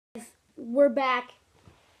we're back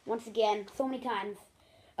once again, so many times.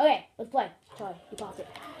 Okay, let's play. Sorry, you paused it.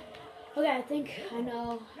 Okay, I don't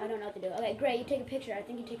know what to do. Okay, Gray, you take a picture. I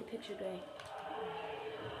think you take a picture, Gray.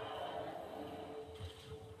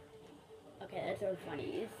 Okay, that's so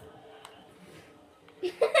funny.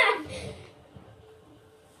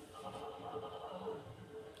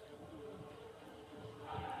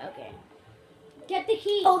 Okay. Get the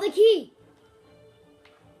key. Oh, the key!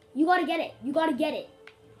 You gotta get it. You gotta get it.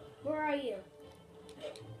 Where are you?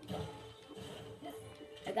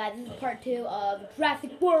 Guys, this is part 2 of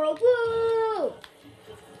Jurassic World. Woo!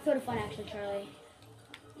 Sort of fun, actually, Charlie.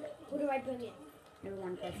 Who do I bring in? Never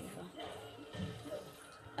want to play FIFA.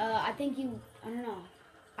 I don't know.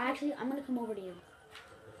 Actually, I'm gonna come over to you.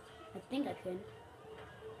 I think I could.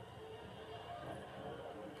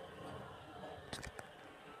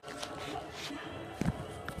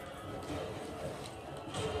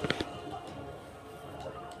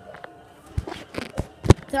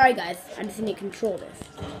 Sorry guys, I just need to control this.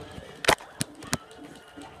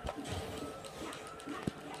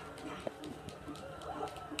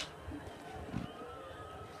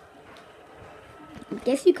 I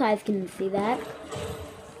guess you guys can see that.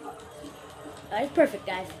 It's perfect,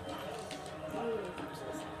 guys.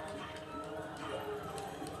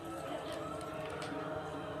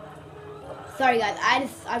 Sorry guys,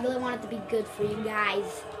 I really want it to be good for you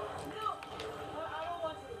guys.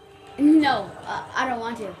 No, I don't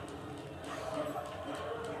want to.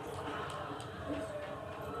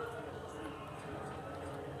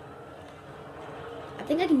 I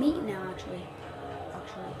think I can meet you now, actually.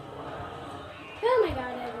 Oh my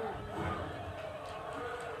god,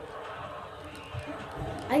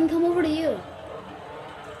 I can come over to you.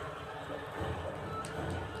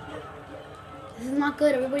 This is not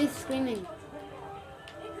good. Everybody's screaming.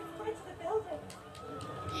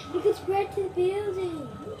 You could spread to the building.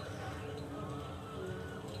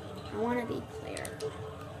 I want to be player.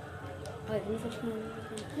 Oh, wait, which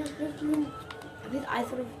one? I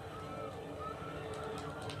sort of.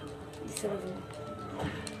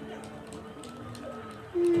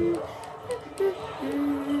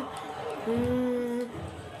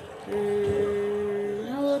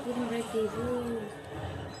 Oh, look, we can break these. Ooh.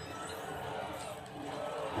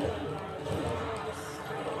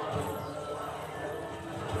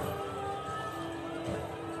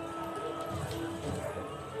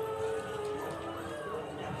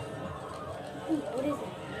 What is it?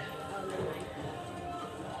 Oh, never mind.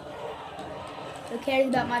 Who cares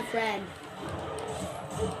about my friend?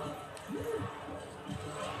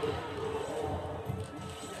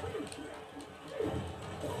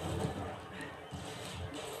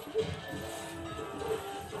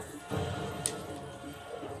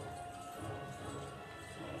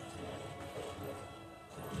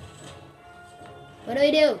 What do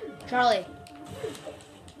we do, Charlie?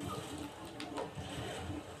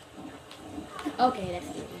 Okay, that's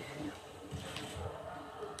easy.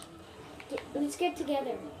 Let's get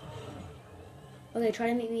together. Okay, try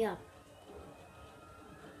to meet me up.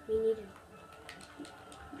 We need him.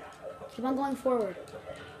 Keep on going forward.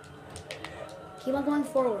 Keep on going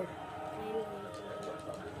forward.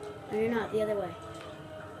 No, you're not. The other way.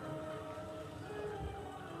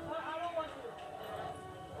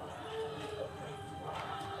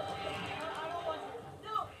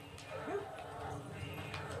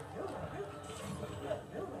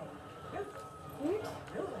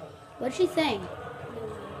 What's she saying?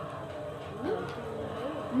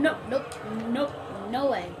 Nope, no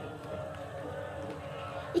way.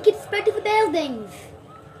 You can spread to the buildings.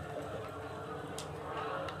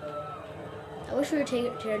 I wish we were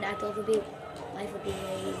pterodactyls. Life would be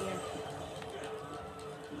way easier.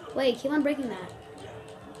 Wait, keep on breaking that.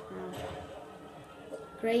 Oh.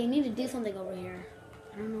 Gray, you need to do something over here.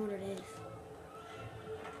 I don't know what it is.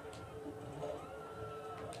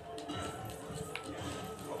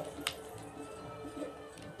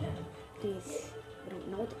 Please, I don't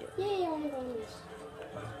know what to do. Yay, I want to go on this.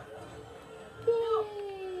 Yay!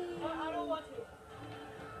 I don't want to.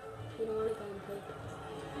 You don't want to go and play?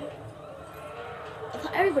 That's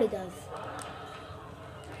how everybody does.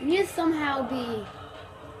 You need to somehow be...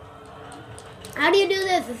 How do you do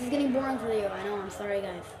this? This is getting boring for you. I know, I'm sorry,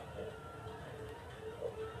 guys.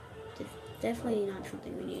 It's definitely not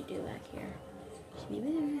something we need to do back here.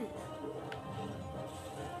 Maybe there is.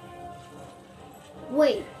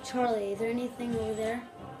 Wait, Charlie, is there anything over there?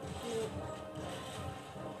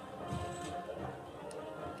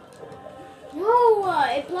 No,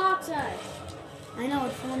 it blocks us. I know,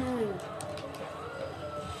 it's so annoying.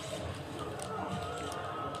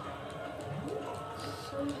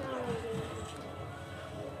 Somehow.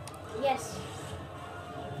 Yes.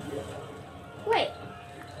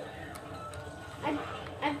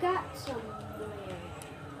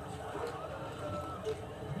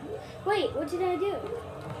 What did I do?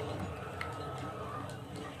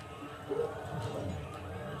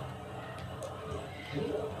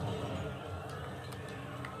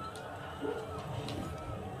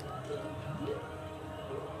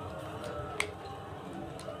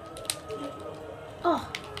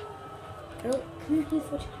 Oh. Can you please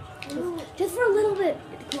switch? Just for a little bit.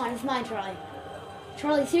 Come on, it's mine, Charlie.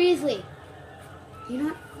 Charlie, seriously. You know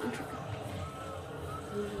what? I'm trying.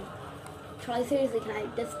 Charlie, seriously, can I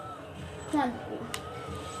just... Come on.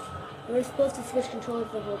 We were supposed to switch controls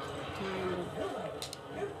the whole time.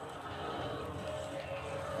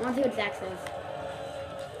 I want to see what Zach says.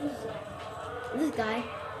 Who's that? This guy.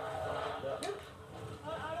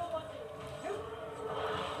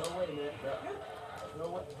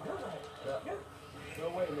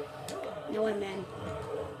 No way, man.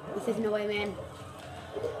 He says no way, man.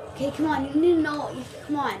 Okay, come on. You need to know.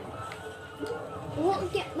 Come on. You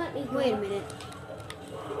won't let me go. Wait a minute.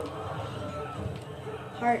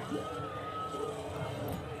 Heart.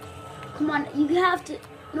 Come on. You have to.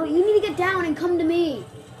 No, you need to get down and come to me.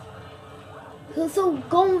 So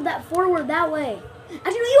go that forward that way.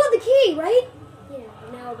 Actually, no, you have the key, right? Yeah,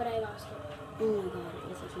 no, but I lost it. Oh my god. I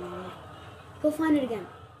guess that's wrong. Go find it again.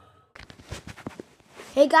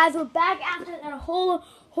 Hey guys, we're back after that whole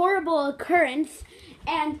horrible occurrence,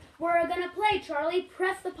 and we're gonna play. Charlie,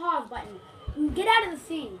 press the pause button. Get out of the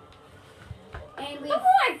scene. And we. Don't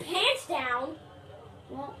pull my pants down.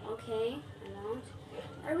 Well, okay, I won't.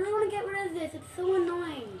 I really want to get rid of this. It's so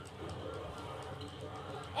annoying.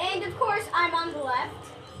 And of course, I'm on the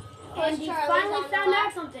left. And you finally found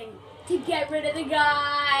out something to get rid of the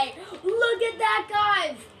guy. Look at that,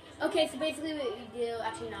 guys. Okay, so basically what you do.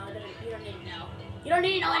 Actually, no, you don't need to know. You don't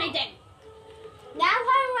need to know anything. Now how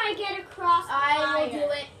do I get across the I fire? will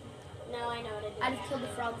do it. No, I know what to do. I just killed the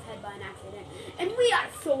frog's head by an accident. And we are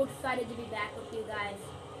so excited to be back with you guys.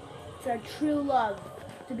 It's our true love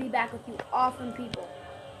to be back with you awesome people.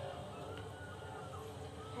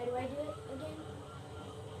 How do I do it again?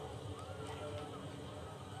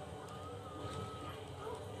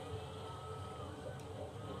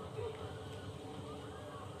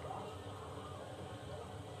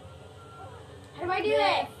 How do I do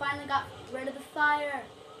it? Finally got rid of the fire.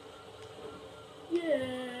 Yeah.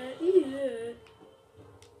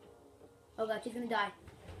 Oh god, she's gonna die.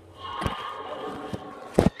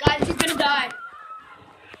 Guys, she's gonna die.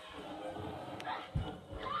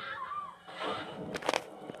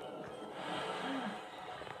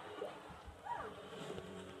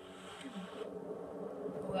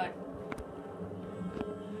 Oh god.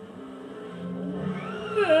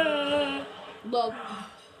 Love.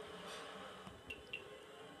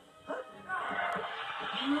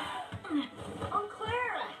 Oh,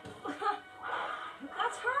 Claire!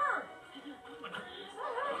 That's her!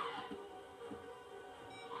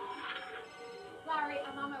 Larry,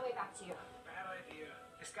 I'm on my way back to you. Bad idea.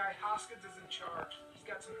 This guy Hoskins is in charge. He's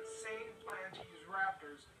got some insane plan to use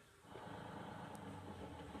raptors.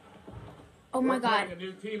 Oh my We're god. putting a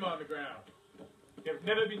new team on the ground. They've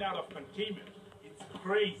never been out of containment. It's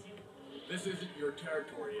crazy. This isn't your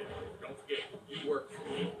territory anymore. Don't forget, you work for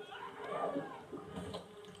me.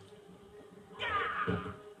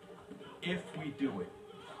 If we do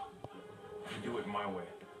it my way.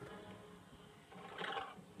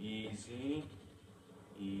 Easy,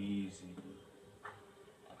 easy.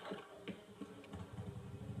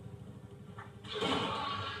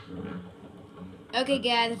 Okay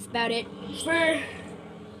guys, that's about it for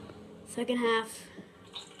second half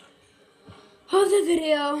of the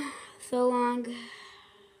video. So long.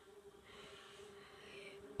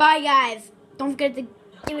 Bye guys. Don't forget to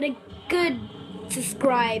give it a good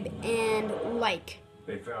subscribe and like.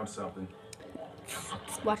 They found something.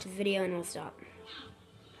 Just watch this video and we'll stop.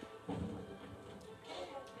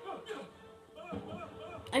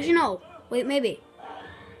 Actually no. Wait, maybe.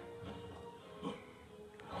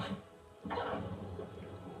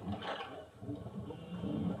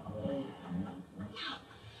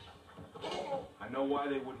 I know why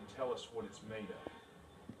they wouldn't tell us what it's made of.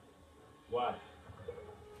 Why?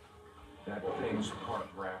 That thing's part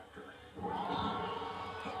raptor.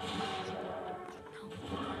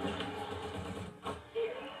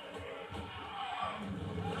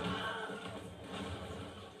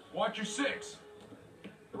 Watch your six.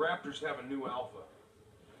 The raptors have a new alpha.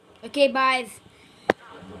 Okay, bye.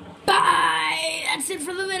 Bye! That's it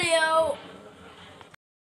for the video.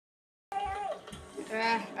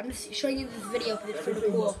 I'm just showing you this video because it's pretty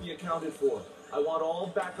Everything cool. must be accounted for. I want all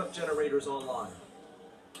backup generators online.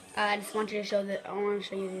 I just want you to show that. I want to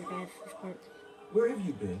show you these guys this part. Where have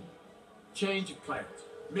you been? Change of plans.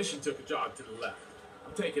 Mission took a jog to the left.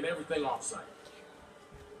 I'm taking everything off site.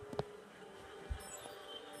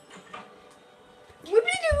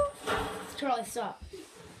 Whoopie-doo. Charlie, stop.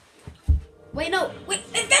 Wait, no. Wait,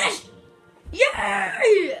 it's finished. Yeah.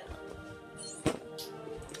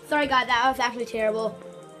 Sorry, guys, that was actually terrible.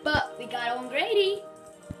 But we got on Grady.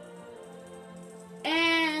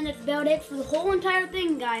 And that's about it for the whole entire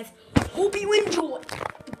thing, guys. Hope you enjoyed.